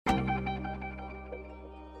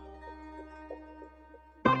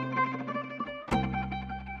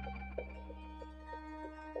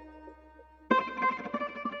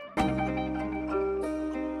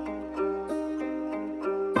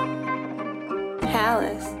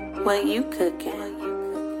Palace, what you cooking?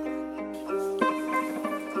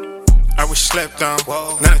 I was slept on,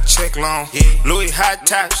 not a check long. Louis high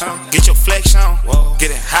tops, get your flex on.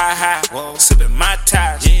 Get it high, sippin' my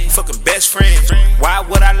ties. Fucking best friends, why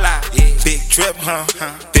would I lie? Big drip,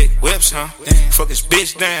 big whips, fuck his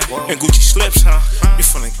bitch down, and Gucci slips, You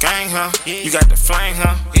from the gang, you got the flame,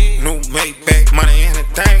 New Maybach, money in the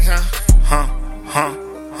thing,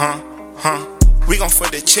 We gon'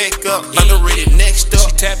 fuck the check up, underrated next up.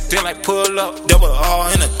 She tapped in like pull up, double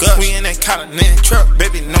R in the gut. We in that Continental truck,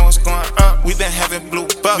 baby know it's going up. We been having blue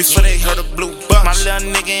bucks before they heard of blue bucks. My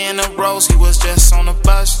little nigga in the rose, he was just on the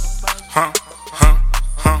bus.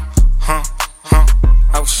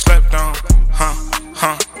 I was slept on,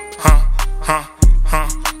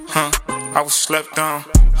 I was slept on,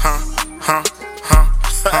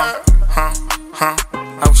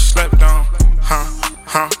 I was slept on,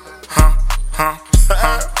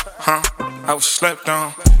 I was slept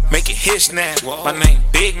on. Make it hits now. My name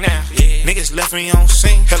big now. Niggas left me on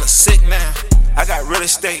scene, hella sick now. I got real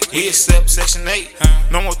estate, we accept Section 8.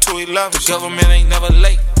 No more 211, the government ain't never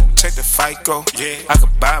late. Check the FICO, I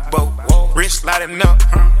could buy a boat. Wrist lighting up,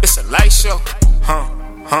 it's a light show.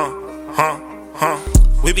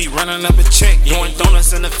 We be running up a check, doing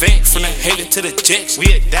donuts in the vent. From the hater to the jets,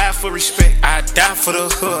 we'd die for respect. I die for the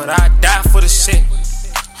hood, I die for the shit.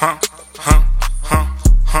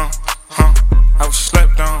 I was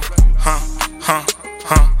slept on,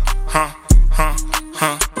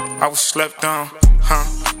 I was slept on,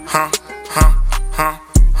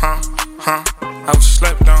 I was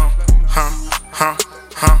slept on,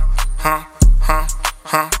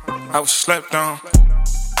 I was slept on.